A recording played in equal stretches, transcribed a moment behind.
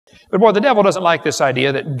But boy, the devil doesn't like this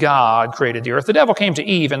idea that God created the earth. The devil came to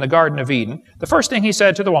Eve in the Garden of Eden. The first thing he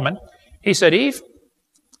said to the woman, he said, Eve,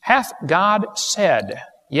 hath God said?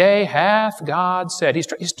 Yea, hath God said?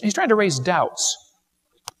 He's trying to raise doubts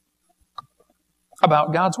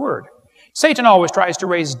about God's Word. Satan always tries to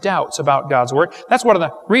raise doubts about God's Word. That's one of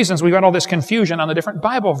the reasons we've got all this confusion on the different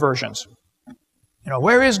Bible versions.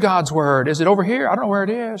 Where is God's Word? Is it over here? I don't know where it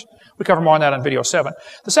is. We cover more on that on video 7.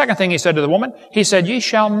 The second thing he said to the woman, he said, ye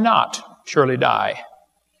shall not surely die.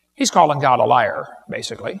 He's calling God a liar,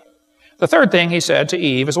 basically. The third thing he said to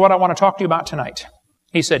Eve is what I want to talk to you about tonight.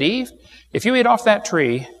 He said, Eve, if you eat off that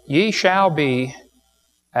tree, ye shall be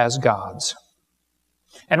as gods.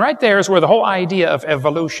 And right there is where the whole idea of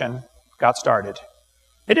evolution got started.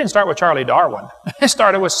 It didn't start with Charlie Darwin. It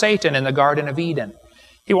started with Satan in the Garden of Eden.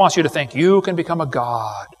 He wants you to think you can become a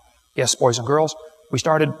god. Yes, boys and girls, we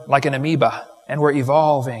started like an amoeba, and we're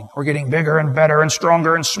evolving. We're getting bigger and better and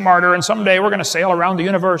stronger and smarter, and someday we're going to sail around the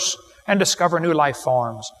universe and discover new life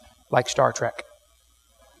forms, like Star Trek.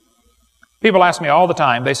 People ask me all the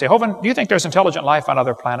time, they say, Hovind, do you think there's intelligent life on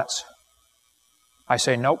other planets? I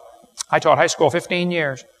say, nope. I taught high school 15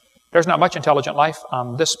 years. There's not much intelligent life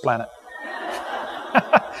on this planet.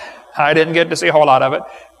 I didn't get to see a whole lot of it.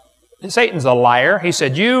 Satan's a liar. He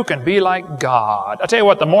said, you can be like God. I'll tell you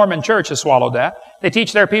what, the Mormon church has swallowed that. They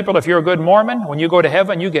teach their people, if you're a good Mormon, when you go to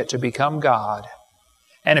heaven, you get to become God.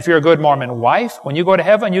 And if you're a good Mormon wife, when you go to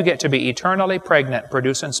heaven, you get to be eternally pregnant,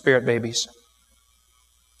 producing spirit babies.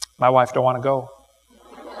 My wife don't want to go.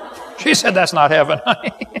 She said, that's not heaven,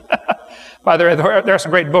 honey. By the way, there are some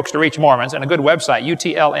great books to reach Mormons and a good website,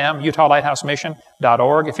 UTLM,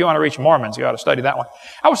 UtahLighthouseMission.org. If you want to reach Mormons, you ought to study that one.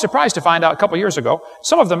 I was surprised to find out a couple years ago,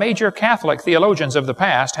 some of the major Catholic theologians of the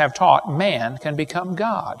past have taught man can become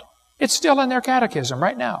God. It's still in their catechism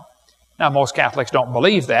right now. Now, most Catholics don't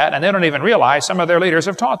believe that, and they don't even realize some of their leaders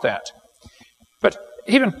have taught that. But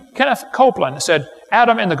even Kenneth Copeland said,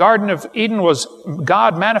 Adam in the Garden of Eden was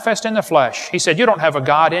God manifest in the flesh. He said, you don't have a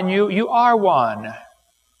God in you, you are one.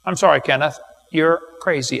 I'm sorry, Kenneth, you're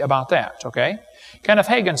crazy about that, okay? Kenneth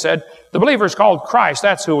Hagin said, the believer's called Christ,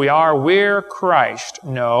 that's who we are, we're Christ.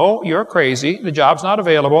 No, you're crazy, the job's not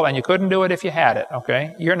available, and you couldn't do it if you had it,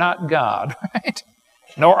 okay? You're not God, right?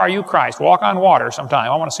 Nor are you Christ. Walk on water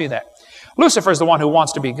sometime, I want to see that. Lucifer's the one who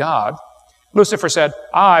wants to be God. Lucifer said,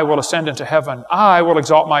 I will ascend into heaven. I will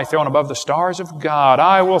exalt my throne above the stars of God.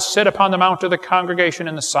 I will sit upon the mount of the congregation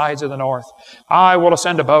in the sides of the north. I will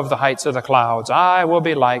ascend above the heights of the clouds. I will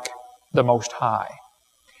be like the Most High.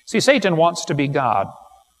 See, Satan wants to be God,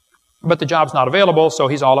 but the job's not available, so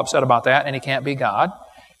he's all upset about that, and he can't be God.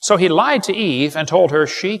 So he lied to Eve and told her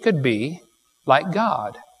she could be like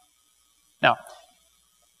God. Now,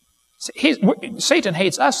 Satan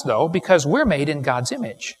hates us, though, because we're made in God's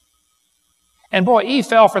image. And boy, Eve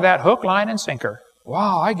fell for that hook, line, and sinker.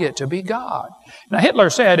 Wow, I get to be God. Now, Hitler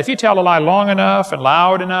said, if you tell a lie long enough and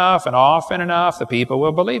loud enough and often enough, the people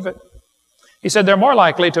will believe it. He said they're more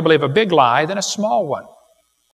likely to believe a big lie than a small one.